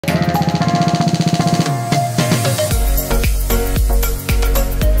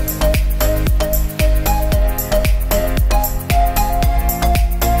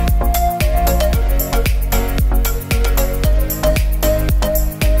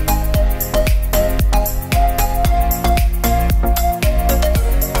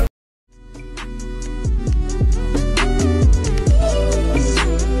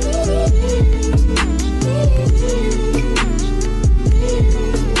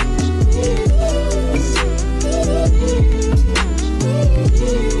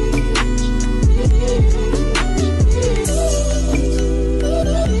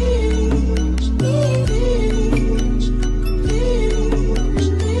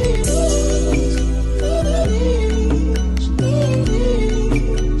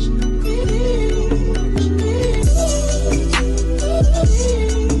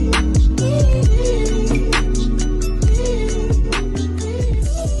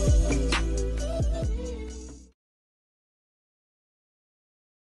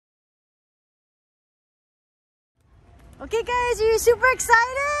Okay, guys, are you super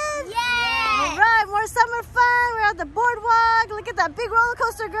excited? Yeah! All right, more summer fun. We're at the boardwalk. Look at that big roller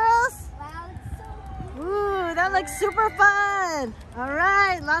coaster, girls. Wow, it's so cool. Ooh, that looks super fun. All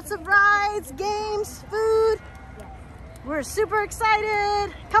right, lots of rides, games, food. We're super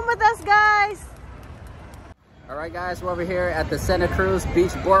excited. Come with us, guys. All right, guys, we're over here at the Santa Cruz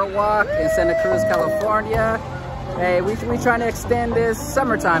Beach Boardwalk in Santa Cruz, California. Hey, we trying to extend this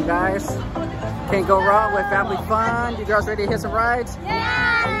summertime, guys. Can't go wrong with family fun. You girls ready to hit some rides?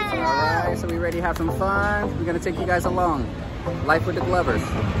 Yeah! All right, so we ready to have some fun. We're gonna take you guys along. Life with the Glovers.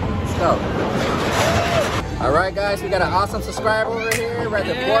 Let's go. All right, guys, we got an awesome subscriber over here. We're at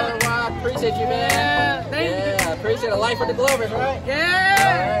the boardwalk. Appreciate you, man. Yeah, appreciate it. Life with the Glovers, right?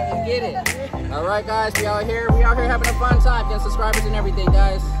 Yeah. All right, you get it. All right, guys, we out here having a fun time, getting subscribers and everything,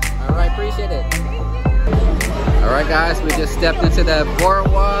 guys. All right, appreciate it. All right, guys, we just stepped into the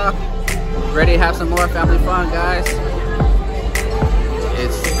boardwalk. Ready to have some more family fun, guys.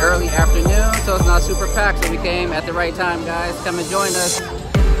 It's early afternoon, so it's not super packed, so we came at the right time, guys. Come and join us.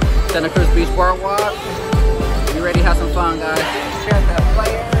 Santa Cruz Beach Boardwalk. We ready to have some fun, guys. Here's the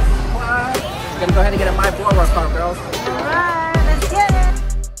players. We're gonna go ahead and get a My Boardwalk car, girls. All right, let's get it.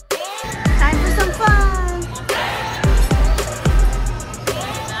 Time for some fun.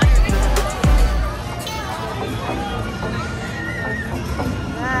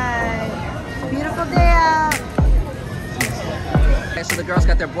 Beautiful day out. Okay, so the girls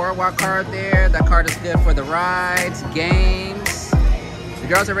got their boardwalk card there. That card is good for the rides, games. The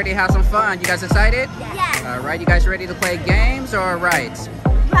girls are ready to have some fun. You guys excited? Yeah. All right, you guys ready to play games or rides?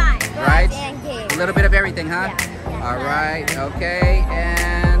 Rides. Rides? And games. A little bit of everything, huh? Yeah. All right, okay.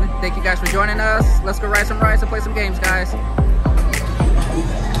 And thank you guys for joining us. Let's go ride some rides and play some games, guys.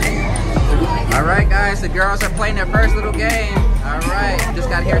 All right, guys, the girls are playing their first little game. All right, just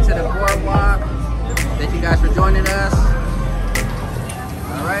got here to the boardwalk. Thank you guys for joining us.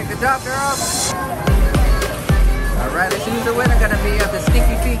 All right, good job, girls. All right, let's see who's the winner gonna be of the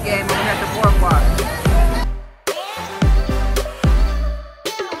Stinky Feet game over here at the boardwalk.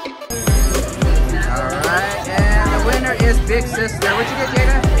 All right, and the winner is Big Sister. What you get,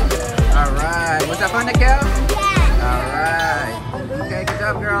 Jada? All right, was that fun to kill? Yeah. All right, okay, good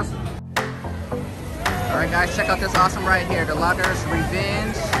job, girls. All right, guys, check out this awesome ride here, the Loggers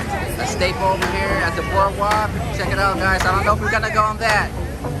Revenge, a staple over here at the boardwalk. Check it out, guys. I don't know if we're gonna go on that,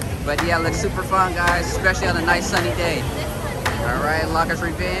 but yeah, it looks super fun, guys, especially on a nice sunny day. All right, Loggers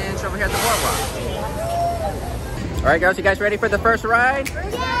Revenge over here at the boardwalk. All right, girls, you guys ready for the first ride?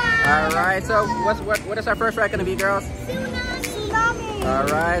 Yeah. All right, so what is our first ride gonna be, girls? Tsunami. All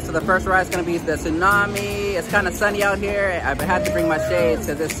right, so the first ride is gonna be the Tsunami. It's kind of sunny out here. I've had to bring my shades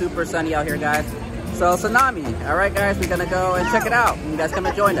because it's super sunny out here, guys. So Tsunami. All right, guys, we're gonna go and check it out. You guys come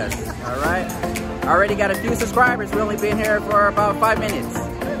and join us. All right. Already got a few subscribers. We've only been here for about 5 minutes.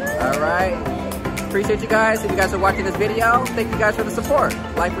 All right. Appreciate you guys. If you guys are watching this video, thank you guys for the support.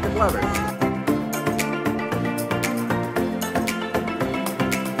 Life with the Glovers.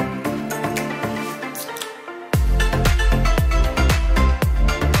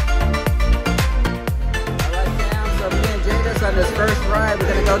 On this first ride, we're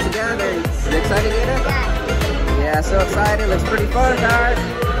gonna go together. You excited, Ada? Yeah. Yeah, so excited. Looks pretty fun, guys.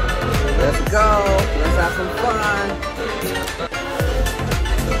 Let's go. Let's have some fun.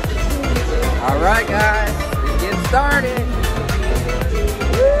 All right, guys. Let's get started.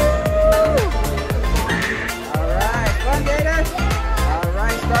 Woo! All right, fun, Ada? Yeah. All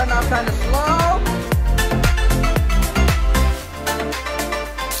right, starting off kind of slow.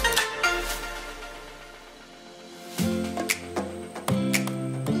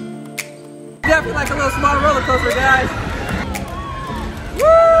 Definitely like a little small roller coaster, guys. Woo!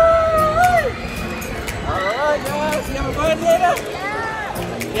 Alright, guys. You having fun, Jada?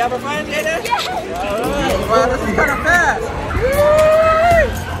 Yeah. You having fun, Jada? Yeah. Alright. Wow, this is kind of fast. Woo!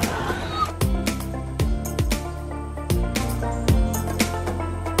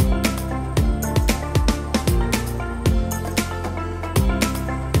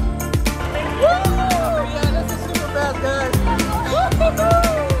 Yeah, this is super fast, guys.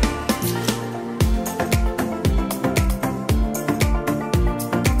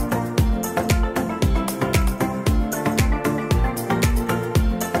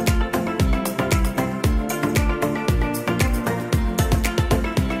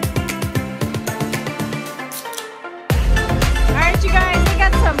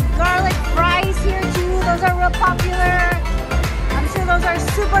 Popular. I'm sure those are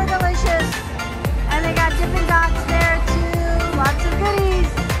super delicious. And they got Dippin' Dots there too. Lots of goodies.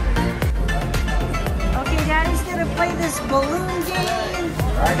 Okay, Daddy's gonna play this balloon game.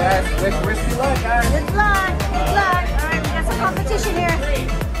 Alright guys, wish you luck guys. Good luck. Good luck. Alright. competition here. 3,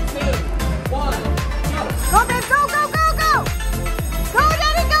 2, 1, Go, babe, go, go, go, go! Go,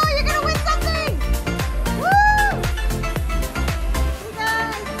 Daddy, go! You're gonna win something! Woo! Hey,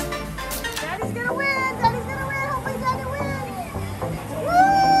 guys. Daddy's gonna win! Daddy's gonna win! Hopefully Daddy wins! Woo!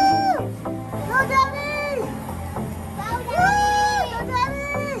 Go, Daddy! Woo! Go,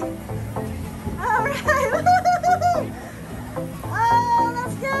 Daddy! All right! Oh,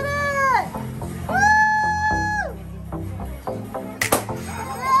 let's get it! Woo!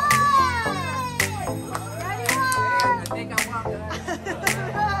 Daddy won! I think I won, guys.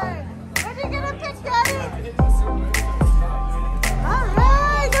 What are you gonna pick, Daddy?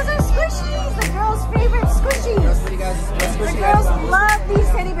 Alright, those are squishies! The girls' favorite squishies! What do you guys, what's The you guys girls want? love these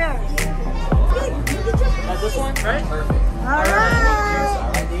teddy bears. This one, right? Perfect. Alright!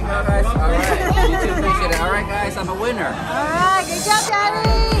 Alright, there you go, guys. Alright, you too appreciate it. Alright, guys, I'm a winner. Alright, good job,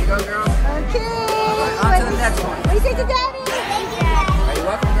 Daddy! Go, girls. Okay! On to the next one. What do you think of Daddy? Are you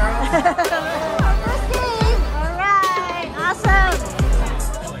welcome, girls? First game! Alright, awesome!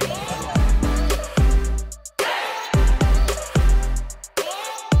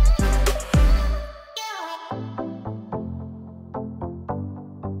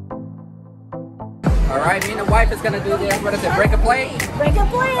 Alright, me and the wife is gonna do this. What is it? Break a plate? Break a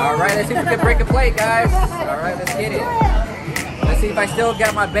plate! Alright, let's see if we can break a plate, guys. Alright, let's get it. Let's see if I still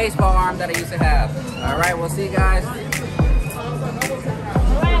got my baseball arm that I used to have. Alright, we'll see, guys. Alright,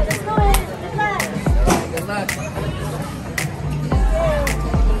 let's go in. Good luck. Good luck.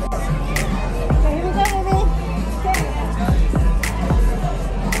 Okay, here we go, baby. Okay.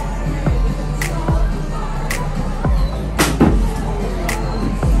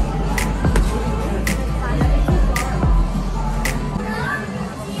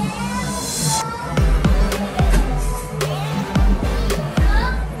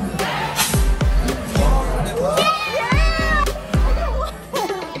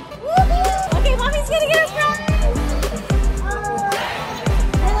 Okay, mommy's gonna get us prize.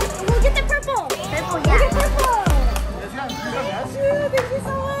 We'll get the purple. Purple, yeah. We'll get purple. That's you. Thank you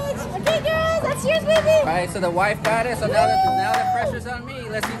so much. Okay, girls, that's yours, baby. Alright, so the wife got it. So now the pressure's on me.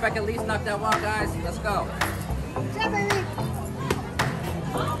 Let's see if I can at least knock that one, guys. Let's go. Good job, baby.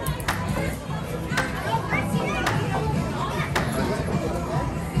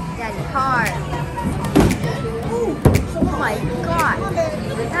 Daddy, hard. Oh my God.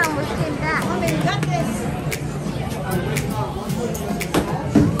 That almost came back. Mommy, you got this.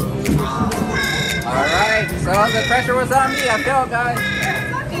 Alright, so the pressure was on me. I failed, guys.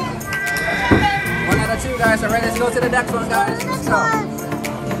 1 out of 2, guys. Alright, let's go to the next one, guys. Let's go.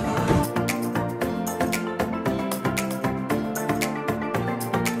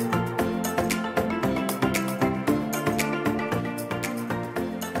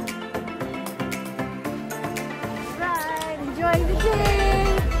 Right, enjoying the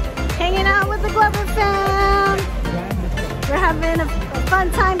day. Hanging out with the Glover fam. We're having a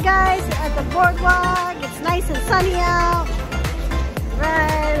fun time, guys, at the boardwalk. It's nice and sunny out.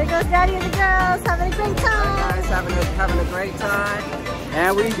 Right, there goes Daddy and the girls having a great time. Guys, having a great time.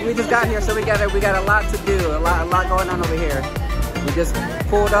 And we just got here, so we got a lot to do, a lot going on over here. We just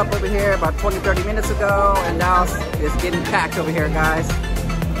pulled up over here about 20-30 minutes ago, and now it's getting packed over here, guys.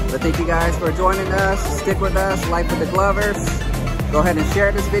 But thank you guys for joining us. Stick with us, Life with the Glovers. Go ahead and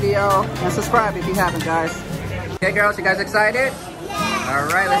share this video and subscribe if you haven't, guys. Okay, girls, you guys excited? Yeah. All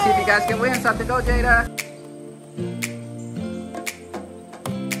right, let's see if you guys can win something. Go, Jada.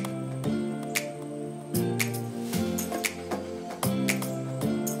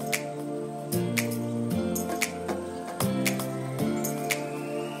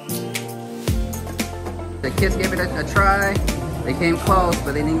 The kids gave it a try. They came close,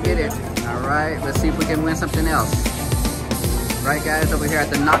 but they didn't get it. All right, let's see if we can win something else. Right, guys, over here at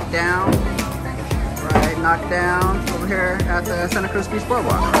the Knockdown. Right, Knockdown over here at the Santa Cruz Beach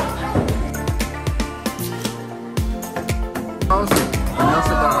Boardwalk. No cigar. All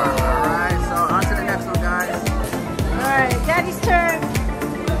right, so on to the next one, guys. All right, Daddy's turn.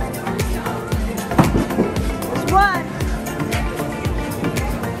 There's one.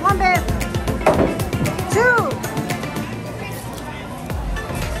 One, babe. Two.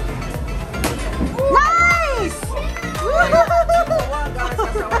 Nice! One, guys.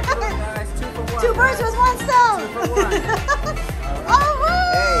 That's how I do it, guys. 2 for 1. Two birds with one stone. 2 for 1. Oh, woo!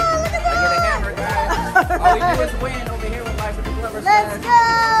 Hey, Look at I get a that. hammer, guys. All we do is win over here with Life with the Glovers. Let's guys.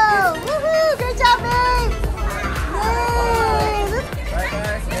 go! Woohoo! Great job, babe! Yay! Right,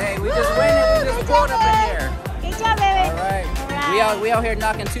 guys. Hey, we just win it. We just pulled up in here. Good job, baby! All right. We out here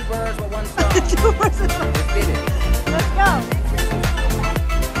knocking 2 birds with 1 stone. Two birds with one. Let's get it. Let's go!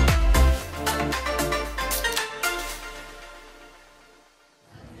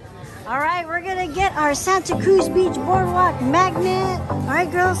 All right, we're gonna get our Santa Cruz Beach Boardwalk magnet. All right,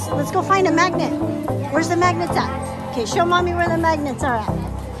 girls, let's go find a magnet. Where's the magnets at? Okay, show mommy where the magnets are at.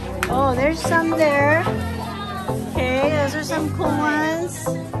 Oh, there's some there. Okay, those are some cool ones.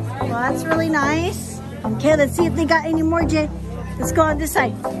 Well, that's really nice. Okay, let's see if they got any more, Jay. Let's go on this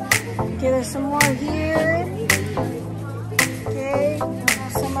side. Okay, there's some more here. Okay,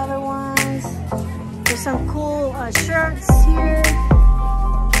 some other ones. There's some cool shirts here.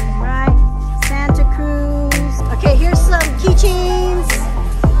 Right, Santa Cruz. Okay, here's some keychains.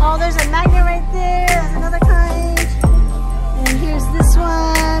 Oh, there's a magnet right there. There's another kind. And here's this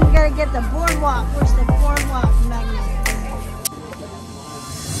one. We gotta get the boardwalk. Where's the boardwalk magnet?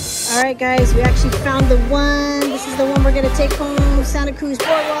 All right, guys, we actually found the one. This is the one we're gonna take home, Santa Cruz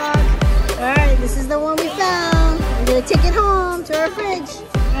Boardwalk. All right, this is the one we found. We're gonna take it home to our fridge.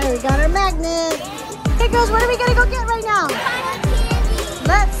 All right, we got our magnet. Hey, girls, what are we gonna go get right now?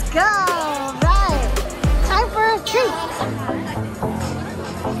 Let's go. Right, time for a treat.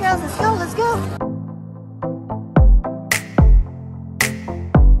 Hey, girls, let's go. Let's go.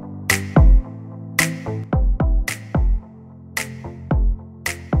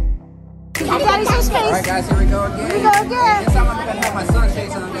 Daddy's some space. All right, guys, here we go again. Here we go again. Guess I'm gonna have my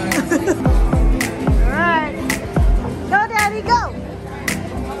sunshades on, guys. All right. Go, Daddy, go.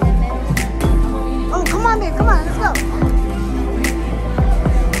 Oh, come on, babe. Come on, let's go.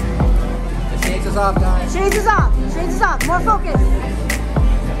 The shades is off, guys. Shades is off. Shades is off. More focus.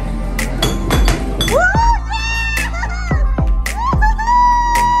 Woo!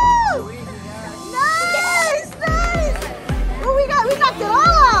 Nice, nice. Oh, we knocked it all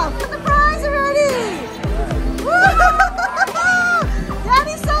off. Got the prize already.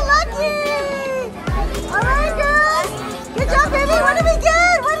 Daddy's so lucky. All right, girls. Good job, baby. What did we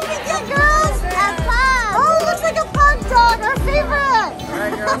get? What did we get, girls? A pug. Oh, it looks like a pug dog, our favorite. All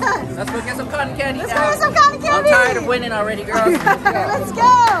right, girls. Let's go get some cotton candy Let's now. go get some cotton candy. I'm tired of winning already, girls. Let's go.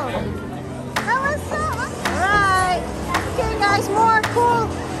 That was so awesome. All right. Okay, guys, more cool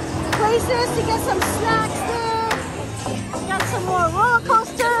places to get some snacks there. We got some more roller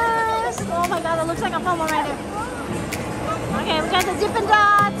coasters. Oh my God, it looks like a fun one right there. Okay, we got the Dippin'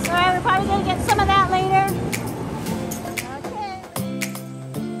 Dots. All right, we're probably gonna get some of that later. Okay.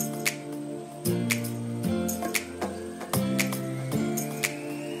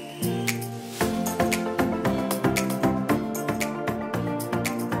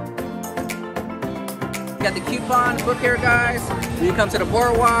 We got the coupon book here, guys. When you come to the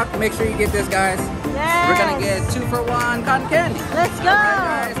boardwalk, make sure you get this, guys. Yes. We're gonna get 2-for-1 cotton candy. Let's go. All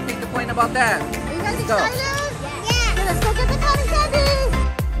right, guys, keep the point about that. Are you guys Let's go. excited? Yeah. Okay, let's go get the cotton candies.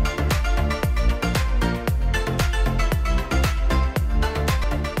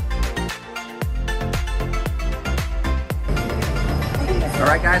 All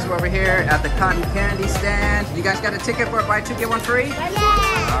right, guys, we're over here at the cotton candy stand. You guys got a ticket for buy two, get one free? Yeah.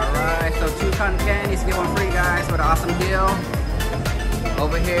 All right, so 2 cotton candies, get one free, guys, with an awesome deal.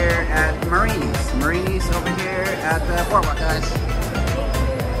 Over here at Marini's over here at the boardwalk, guys.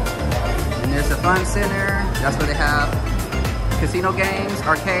 And there's the fun center. That's where they have casino games,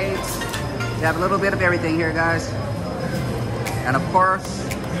 arcades. They have a little bit of everything here, guys. And of course,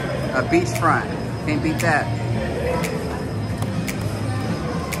 a beachfront. Can't beat that.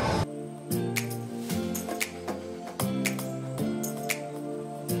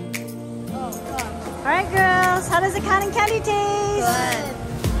 All right, girls, how does the cotton candy taste? Good.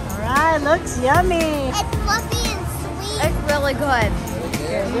 All right, looks yummy. It's fluffy and sweet. It's really good.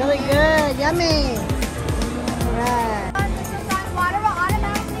 Okay, really good, yummy. All right. Water will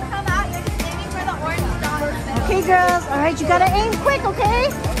automatically come out. You're just aiming for the orange dot. Okay, girls. All right, you gotta aim quick, okay?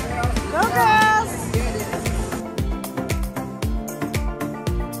 Go, girls.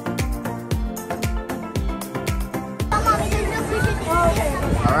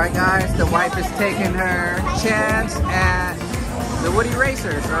 All right, guys, the wife is taking her chance at the Woody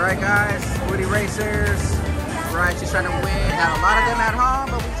Racers. All right, guys, Woody Racers. Right, she's trying to win. Got a lot of them at home,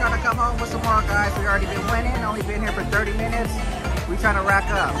 but we're trying to come home with some more, guys. We already been winning, only been here for 30 minutes. We're trying to rack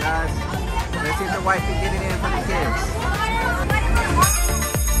up, guys. Let's see if the wife can get it in for the kids. All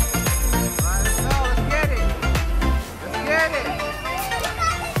right, let's go. Let's get it. Let's get it.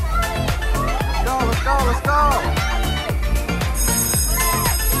 Let's go. Let's go. Let's go.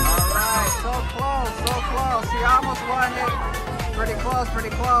 So close. She almost won it. Pretty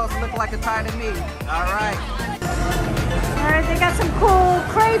close. Looked like a tie to me. All right. All right, they got some cool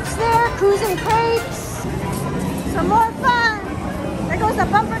crepes there, cruising crepes. Some more fun. There goes the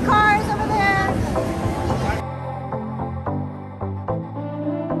bumper cars over there.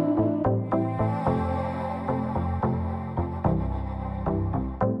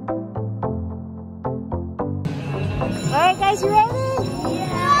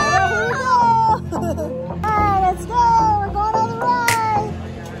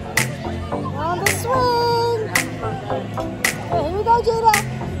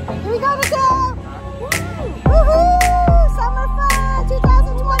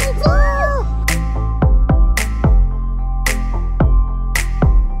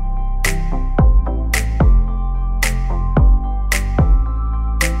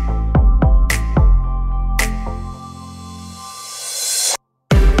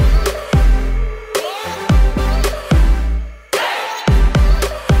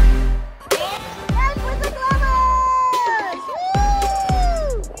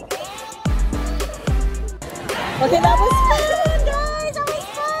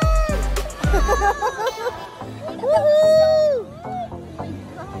 Woohoo!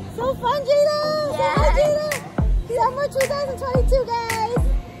 So fun, Jada! Yeah. So fun, Jada! Summer 2022, guys!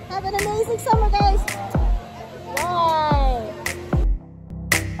 Have an amazing summer, guys! Bye!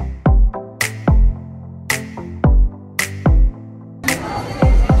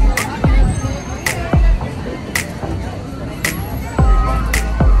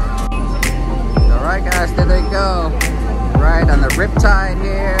 Alright guys, there they go. Right on the riptide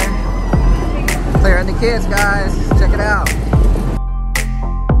here. Clearing the kids, guys. Check it out.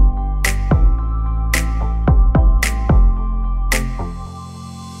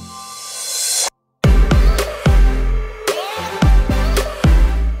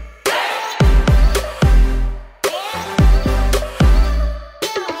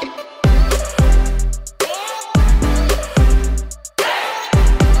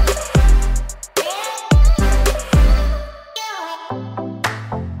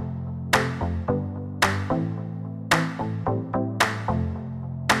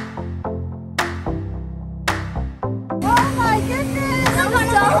 Oh my goodness! That was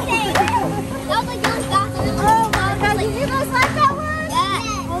so okay. That was like really fast. Oh my god, did you guys like that one?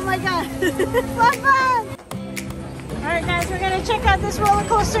 Yeah. Oh my god. Fun, fun! Alright guys, we're gonna check out this roller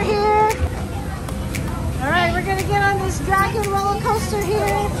coaster here. Alright, we're gonna get on this dragon roller coaster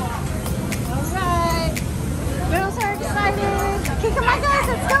here. Alright. Girls are excited. Okay, come on guys,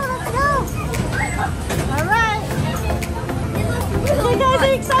 let's go, let's go! Alright. Okay guys, are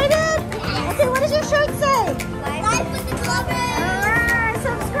you excited? Okay, what does your shirt say? Life with the Glovers. Alright,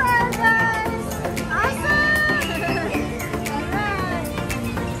 subscribe guys! Awesome!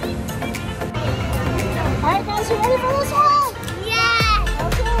 Alright guys, you ready for this one? Yeah.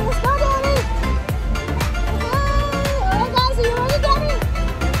 Okay, let's go, Daddy! Okay, alright guys, are you ready, Daddy?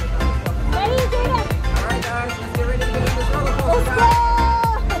 Ready, Jada? Alright guys, let's get ready to get on this roller Let's coaster, go! guys.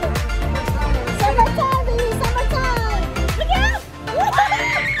 Summertime, baby, summertime! Look out!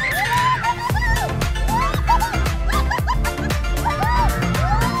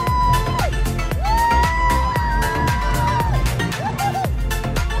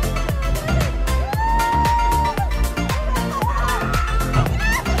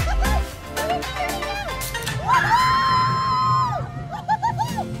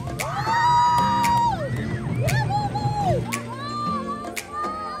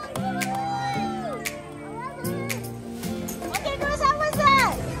 Okay, girls, how was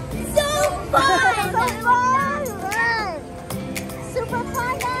that? So fun. So fun! Right. Super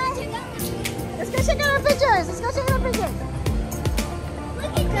fun, guys! Let's go check out our pictures! Let's go check out our pictures!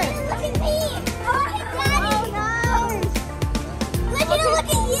 Look at this. Look at me. Oh, Daddy. Oh, nice! Look at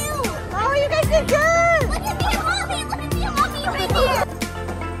you. Oh, you guys did good! Look at me and Mommy. Look at me and Mommy right here.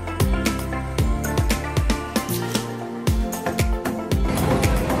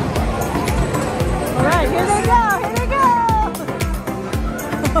 Alright, here they go! Here they go!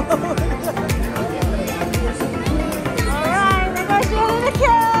 Alright, there goes Jen and the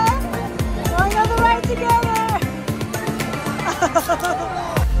kid! Going on the ride together!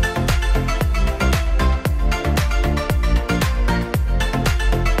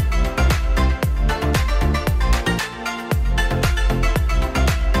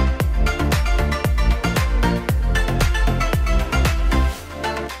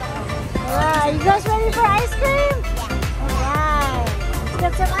 Alright, you guys ready for ice cream? Alright, let's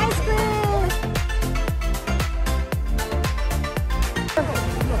get some ice cream!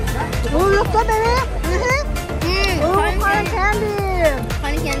 Ooh, look good, baby! Ooh, cotton candy!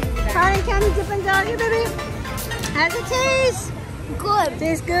 Cotton candy is better. Cotton candy dipping down here, baby. How's it taste? Good.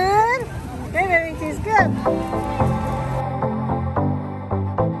 Tastes good? Okay, baby, tastes good.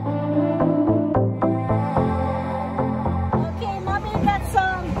 Okay, Mommy got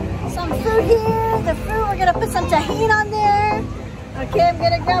some fruit here. The fruit, we're gonna put some tahini on there. Okay, I'm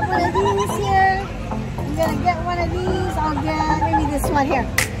gonna grab one of these here. I'm gonna get one of these. I'll get maybe this one here.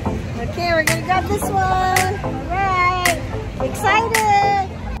 Okay, we're gonna grab this one. Alright, excited.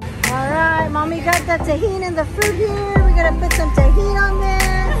 Alright, Mommy got the tahini and the fruit here. We're gonna put some tahini on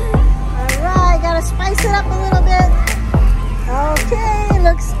there. Alright, gotta spice it up a little bit. Okay,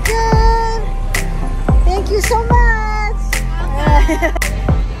 looks good. Thank you so much.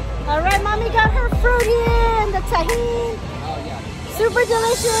 Alright, Mommy got her fruit here and the tahini. Super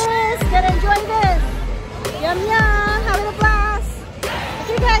delicious. Gonna enjoy this. Yum yum. Having a blast.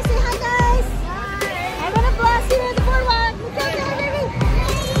 Okay guys, say hi guys. Having a blast here at the boardwalk. Look out there, baby.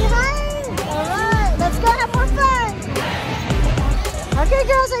 Say hi. Alright, let's go have more fun. Okay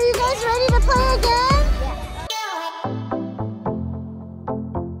girls, are you guys ready to play again?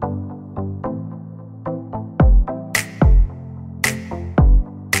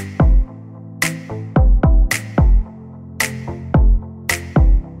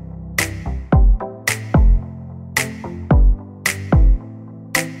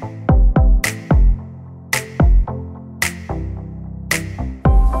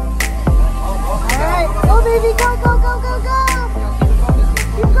 baby. Go, go, go, go, go.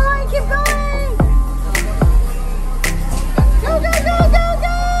 Keep going, keep going. Go, go, go, go,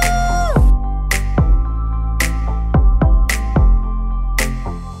 go.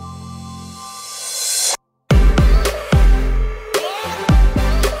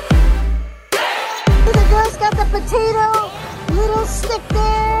 The girls got the potato little stick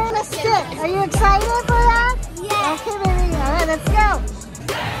there. A stick. Are you excited for that? Yeah. Okay, baby. All right, let's go.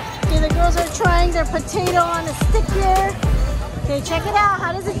 Okay, the girls are trying their potato on a stick here. Okay, check it out.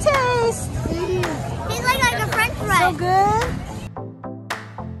 How does it taste? Tastes like a French fry. So good.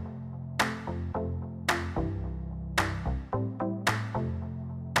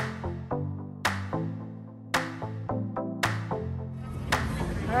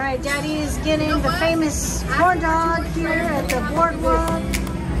 All right, Daddy is getting the famous corn dog here at the boardwalk.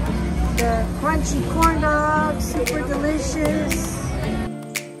 The crunchy corn dog, super delicious.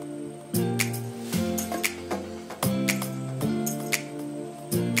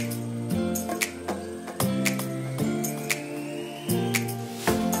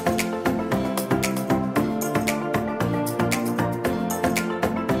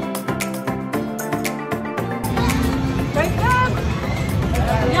 Right there.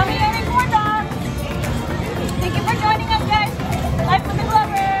 Yummy, yummy corn dog. Thank you for joining us, guys. Life with the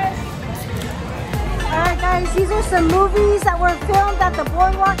Glovers. All right, guys. These are some movies that were filmed at the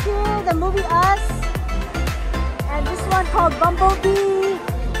boardwalk here. The movie Us, and this one called Bumblebee,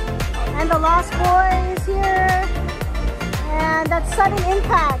 and The Lost Boys here, and that's Sudden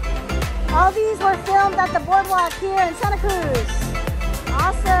Impact. All these were filmed at the boardwalk here in Santa Cruz.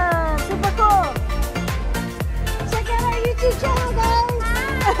 Awesome, super cool. Check out our YouTube channel, guys.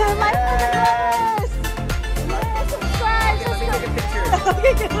 Life with the Glovers. Yeah, subscribe. Let me take a picture.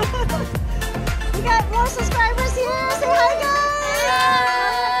 We got more subscribers here. Say hi,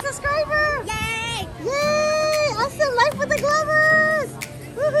 guys. Subscriber. Yay! Yay! Awesome. Life with the Glovers.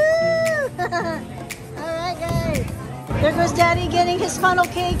 Woohoo! All right, guys. There goes Daddy getting his funnel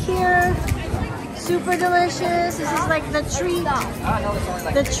cake here. Super delicious. This is like the treat.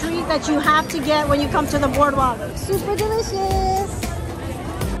 The treat that you have to get when you come to the boardwalk. Super delicious.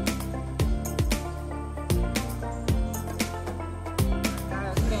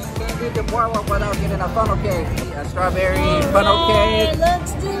 Can't do the boardwalk without getting a funnel cake. A strawberry funnel cake.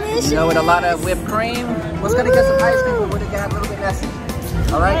 Looks delicious. You know, with a lot of whipped cream. Was gonna get some ice cream, but would have got a little bit messy.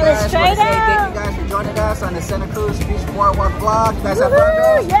 All right, Yeah, let's guys. try Want it to say thank out. you guys for joining us on the Santa Cruz Beach Boardwalk vlog. You guys have fun, Woohoo!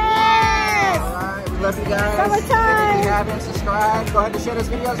 guys? Yes! All right, we love you guys. Summertime. And if you haven't subscribed, go ahead and share this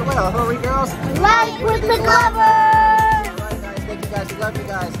video as well. Hurry, girls. Life with the Glovers. All right, guys. Thank you guys. We love you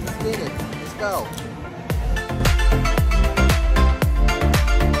guys. Let's get it. Let's go.